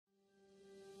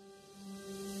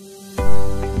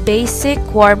Basic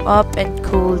warm-up and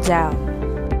cool down.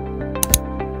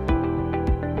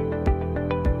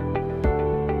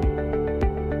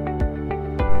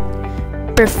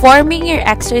 Performing your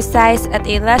exercise at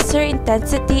a lesser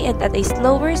intensity and at a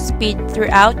slower speed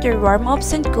throughout your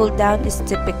warm-ups and cool-down is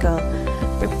typical.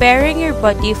 Preparing your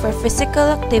body for physical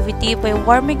activity by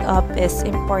warming up is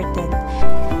important.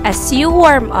 As you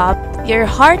warm up, your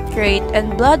heart rate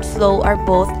and blood flow are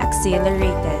both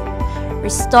accelerated.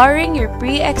 Restoring your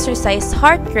pre-exercise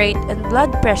heart rate and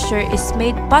blood pressure is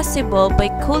made possible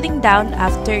by cooling down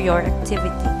after your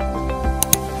activity.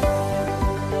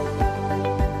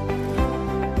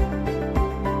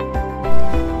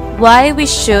 Why we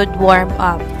should warm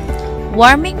up.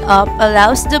 Warming up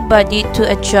allows the body to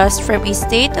adjust from a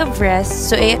state of rest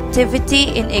to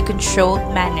activity in a controlled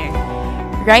manner.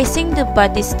 Rising the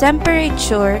body's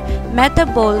temperature,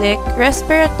 metabolic,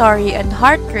 respiratory, and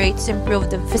heart rates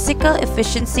improve the physical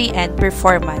efficiency and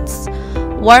performance.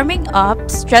 Warming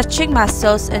up, stretching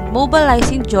muscles, and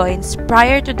mobilizing joints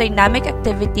prior to dynamic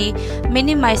activity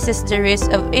minimizes the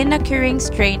risk of occurring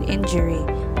strain injury.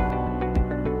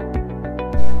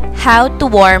 How to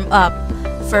warm up.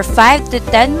 For 5 to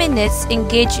 10 minutes,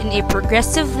 engage in a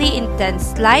progressively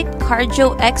intense light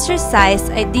cardio exercise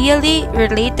ideally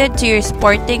related to your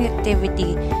sporting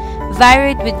activity,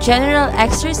 varied with general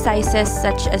exercises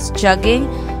such as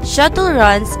jogging, shuttle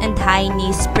runs, and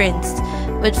high-knee sprints.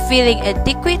 When feeling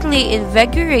adequately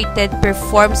invigorated,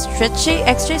 perform stretching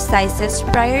exercises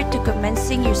prior to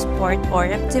commencing your sport or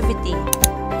activity.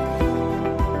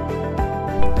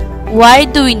 Why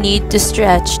do we need to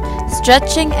stretch?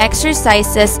 Stretching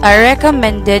exercises are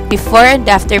recommended before and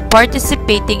after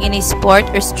participating in a sport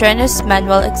or strenuous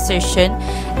manual exertion,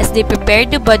 as they prepare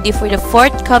the body for the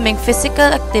forthcoming physical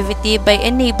activity by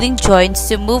enabling joints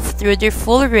to move through their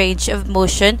full range of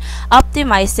motion,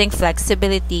 optimizing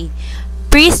flexibility.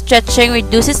 Pre-stretching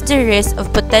reduces the risk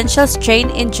of potential strain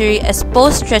injury as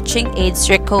post-stretching aids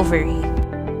recovery.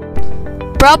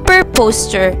 Proper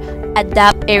posture.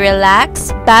 Adapt a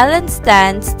relaxed, balanced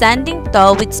stance, standing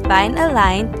tall with spine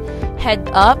aligned, head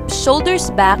up,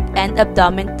 shoulders back, and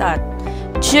abdomen taut.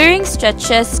 During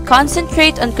stretches,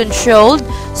 concentrate on controlled,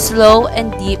 slow,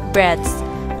 and deep breaths.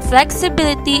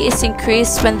 Flexibility is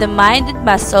increased when the mind and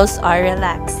muscles are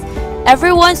relaxed.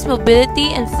 Everyone's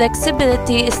mobility and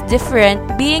flexibility is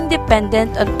different, being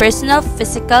dependent on personal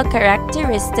physical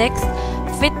characteristics,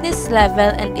 fitness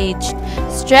level, and age.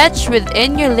 Stretch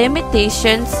within your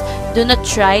limitations. Do not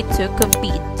try to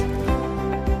compete.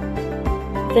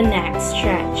 The next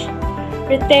stretch.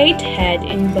 Rotate head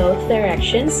in both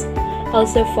directions,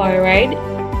 also forward,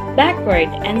 backward,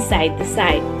 and side to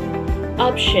side.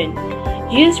 Option: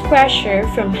 use pressure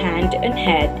from hand and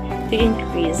head to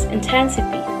increase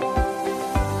intensity.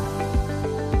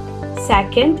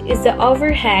 Second is the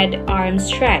overhead arm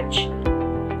stretch.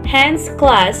 Hands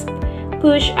clasped,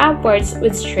 push upwards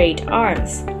with straight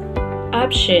arms.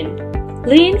 Option: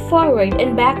 lean forward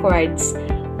and backwards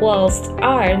whilst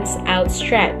arms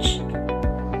outstretched.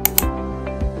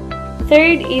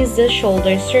 Third is the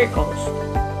shoulder circles.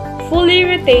 Fully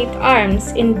rotate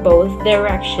arms in both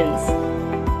directions.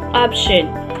 Option: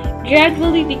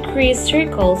 gradually decrease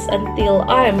circles until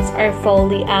arms are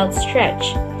fully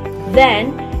outstretched.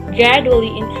 Then,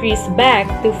 gradually increase back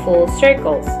to full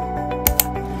circles.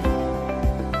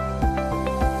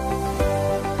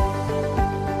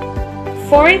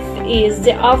 Fourth is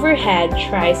the overhead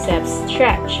triceps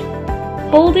stretch.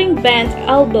 Holding bent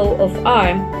elbow of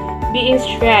arm, being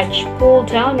stretched, pull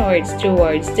downwards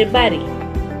towards the body.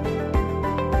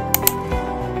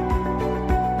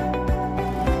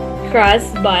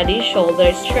 Cross body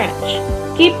shoulder stretch.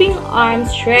 Keeping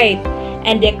arms straight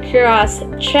and across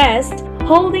chest,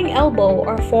 holding elbow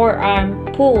or forearm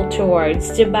pull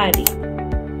towards the body.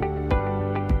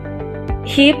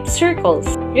 Hip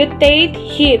circles. Rotate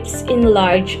hips in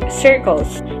large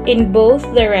circles in both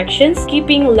directions,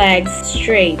 keeping legs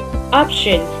straight.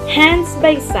 Option: hands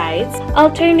by sides,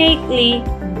 alternately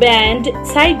bend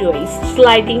sideways,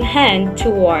 sliding hand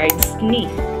towards knee.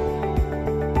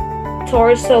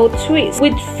 Torso twist.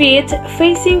 With feet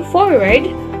facing forward,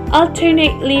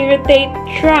 alternately rotate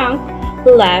trunk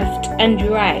left and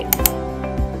right.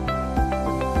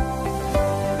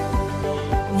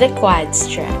 The quad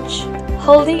stretch.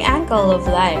 Holding ankle of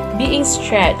life, being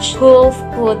stretched, pull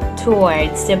foot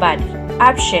towards the body.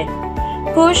 Option: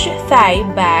 push thigh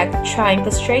back, trying to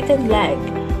straighten leg,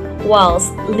 whilst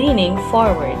leaning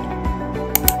forward.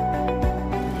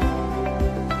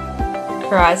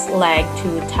 Cross leg to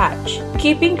touch.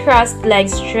 Keeping crossed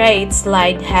legs straight,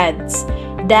 slide heads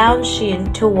down,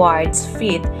 shin towards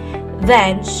feet,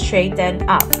 then straighten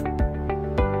up.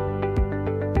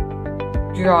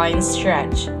 groin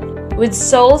stretch. With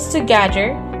soles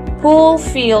together, pull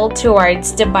heel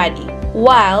towards the body,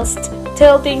 whilst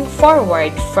tilting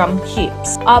forward from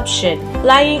hips. Option: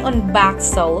 lying on back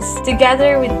soles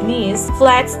together with knees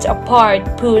flexed apart,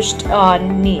 pushed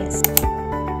on knees.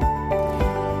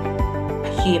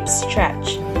 Hip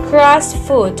stretch. Cross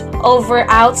foot over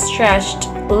outstretched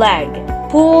leg.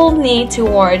 Pull knee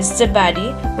towards the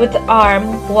body with arm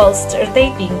whilst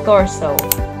rotating torso.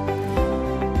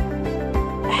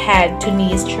 Head to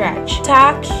knee stretch.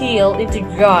 Tuck heel into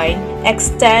groin,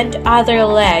 extend other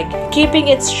leg, keeping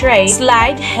it straight.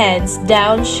 Slide hands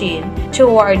down shin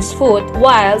towards foot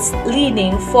whilst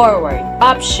leaning forward.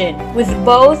 Option: with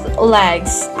both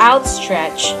legs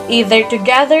outstretched, either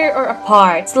together or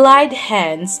apart, slide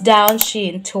hands down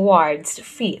shin towards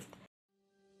feet.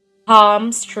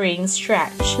 Hamstring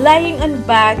stretch. Lying on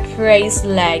back, raise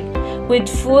leg with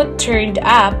foot turned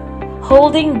up,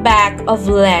 holding back of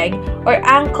leg or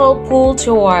ankle pull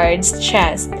towards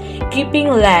chest, keeping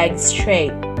leg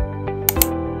straight.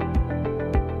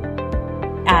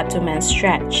 Abdomen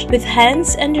stretch. With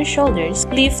hands under shoulders,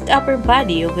 lift upper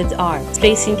body with arms,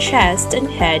 facing chest and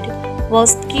head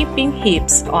whilst keeping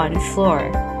hips on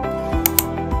floor.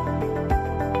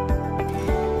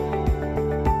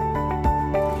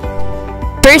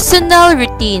 Personal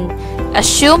routine.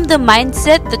 Assume the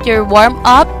mindset that your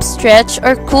warm-up, stretch,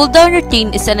 or cool-down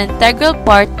routine is an integral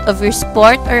part of your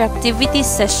sport or activity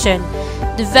session.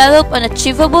 Develop an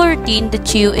achievable routine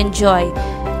that you enjoy.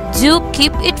 Do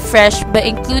keep it fresh by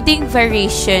including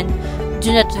variation.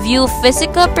 Do not view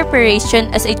physical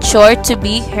preparation as a chore to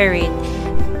be hurried.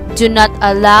 Do not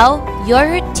allow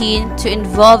your routine to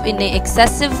involve in an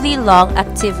excessively long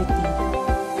activity.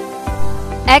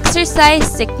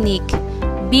 Exercise technique.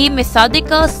 Be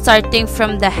methodical starting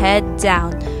from the head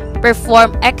down.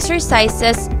 Perform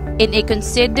exercises in a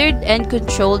considered and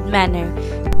controlled manner.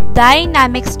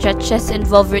 Dynamic stretches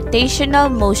involve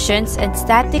rotational motions and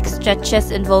static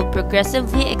stretches involve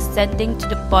progressively extending to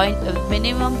the point of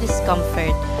minimum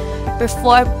discomfort.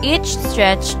 Perform each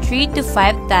stretch 3 to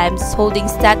 5 times, holding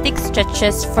static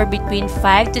stretches for between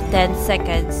 5 to 10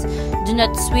 seconds. Do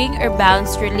not swing or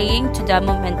bounce, relaying to the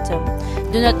momentum.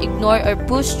 Do not ignore or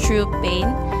push through pain.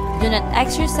 Do not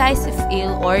exercise if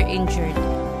ill or injured.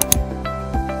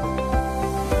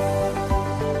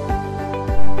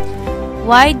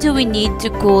 Why do we need to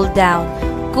cool down?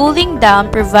 Cooling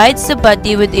down provides the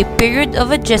body with a period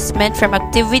of adjustment from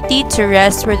activity to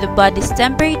rest where the body's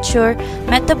temperature,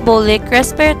 metabolic,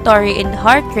 respiratory, and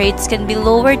heart rates can be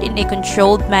lowered in a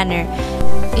controlled manner.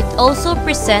 It also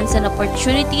presents an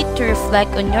opportunity to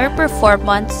reflect on your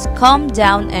performance, calm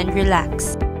down, and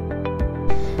relax.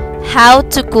 How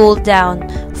to cool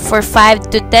down. For 5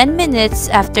 to 10 minutes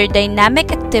after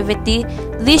dynamic activity,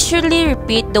 leisurely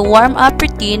repeat the warm-up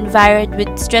routine varied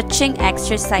with stretching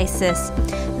exercises.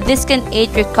 This can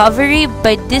aid recovery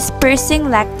by dispersing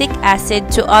lactic acid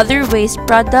to other waste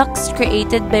products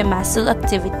created by muscle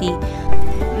activity.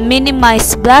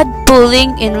 Minimize blood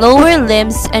pooling in lower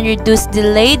limbs and reduce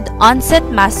delayed onset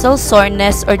muscle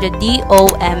soreness or the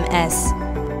DOMS.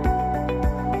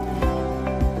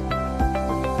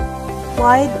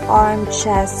 Wide arm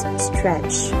chest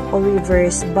stretch or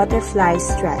reverse butterfly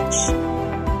stretch.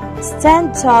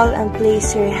 Stand tall and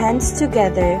place your hands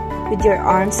together with your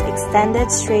arms extended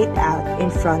straight out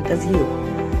in front of you.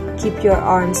 Keep your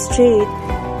arms straight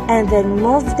and then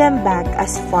move them back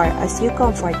as far as you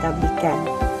comfortably can.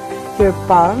 Your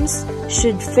palms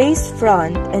should face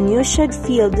front and you should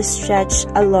feel the stretch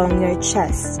along your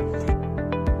chest.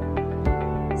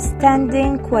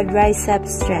 Standing quadricep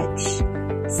stretch.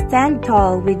 Stand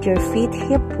tall with your feet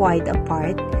hip wide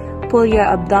apart. Pull your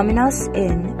abdominals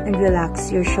in and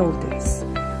relax your shoulders.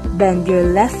 Bend your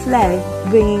left leg,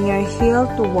 bringing your heel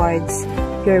towards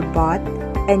your butt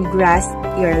and grasp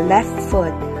your left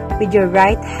foot with your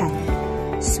right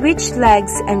hand. Switch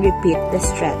legs and repeat the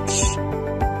stretch.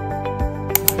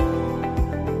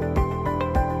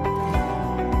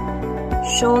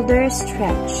 Shoulder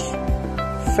stretch.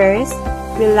 First,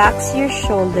 relax your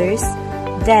shoulders.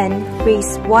 Then,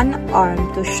 raise one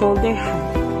arm to shoulder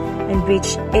height and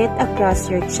reach it across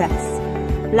your chest.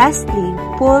 Lastly,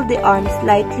 pull the arm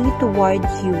slightly toward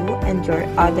you and your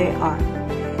other arm.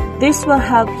 This will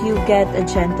help you get a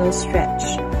gentle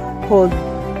stretch. Hold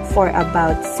for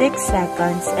about 6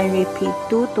 seconds and repeat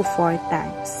 2 to 4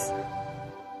 times.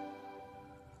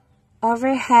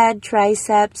 Overhead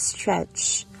tricep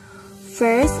stretch.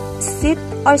 First, sit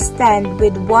or stand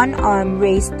with one arm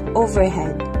raised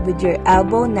overhead with your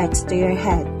elbow next to your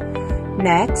head.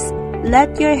 Next,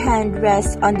 let your hand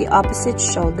rest on the opposite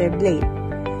shoulder blade.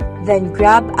 Then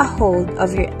grab a hold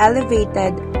of your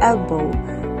elevated elbow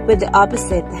with the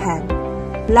opposite hand.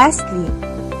 Lastly,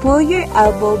 pull your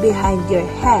elbow behind your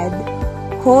head.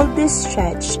 Hold this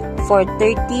stretch for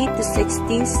 30 to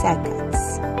 60 seconds.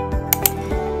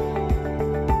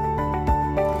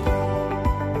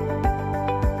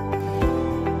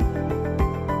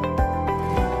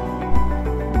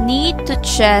 Knee to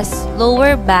chest,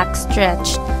 lower back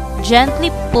stretch. Gently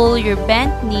pull your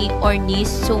bent knee or knees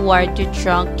toward your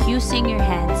trunk using your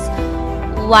hands.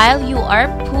 While you are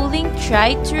pulling,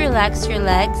 try to relax your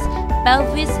legs,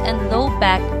 pelvis, and low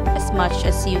back as much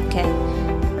as you can.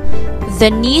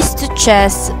 The knees to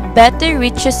chest better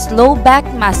reaches low back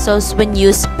muscles when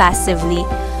used passively.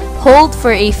 Hold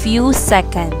for a few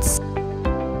seconds.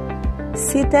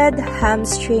 Seated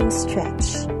hamstring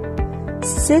stretch.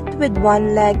 Sit with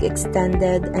one leg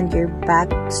extended and your back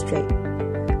straight.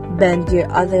 Bend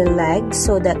your other leg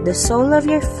so that the sole of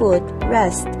your foot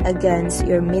rests against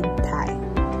your mid-thigh.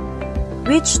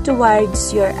 Reach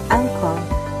towards your ankle.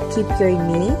 Keep your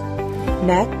knee,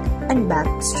 neck, and back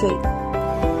straight.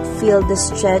 Feel the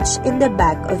stretch in the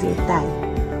back of your thigh.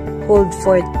 Hold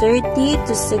for 30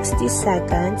 to 60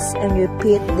 seconds and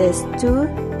repeat this 2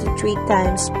 to 3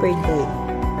 times per day.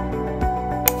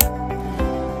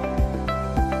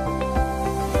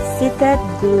 Seated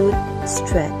glute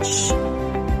stretch.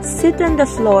 Sit on the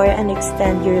floor and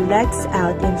extend your legs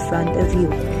out in front of you.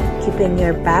 Keeping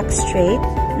your back straight,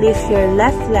 lift your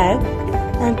left leg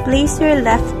and place your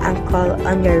left ankle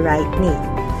on your right knee.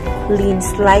 Lean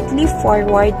slightly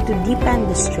forward to deepen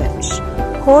the stretch.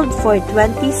 Hold for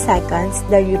 20 seconds,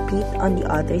 then repeat on the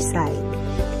other side.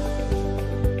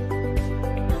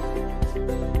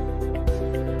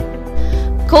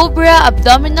 Cobra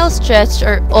abdominal stretch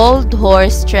or old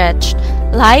horse stretch.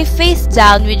 Lie face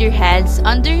down with your hands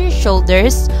under your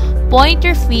shoulders. Point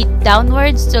your feet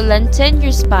downwards to lengthen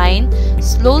your spine.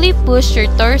 Slowly push your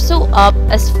torso up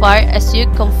as far as you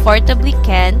comfortably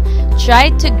can.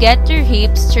 Try to get your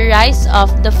hips to rise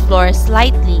off the floor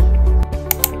slightly.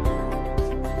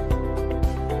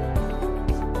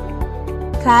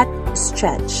 Cat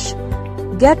stretch.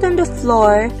 Get on the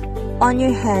floor on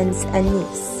your hands and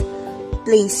knees.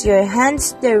 Place your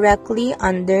hands directly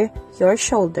under your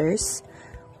shoulders.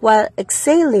 While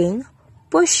exhaling,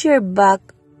 push your back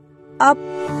up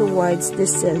towards the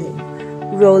ceiling,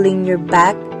 rolling your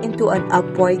back into an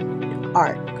upward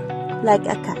arc, like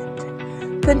a cat.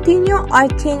 Continue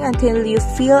arcing until you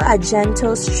feel a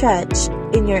gentle stretch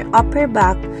in your upper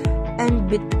back and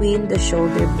between the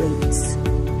shoulder blades.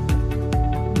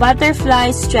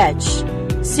 Butterfly stretch.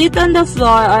 Sit on the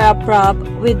floor or a prop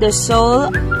with the sole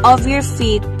of your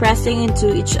feet pressing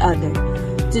into each other.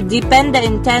 To deepen the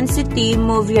intensity,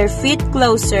 move your feet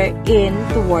closer in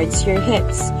towards your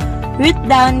hips. Root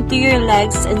down to your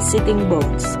legs and sitting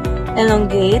bones.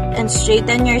 Elongate and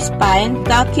straighten your spine,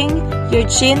 tucking your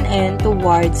chin in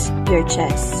towards your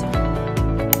chest.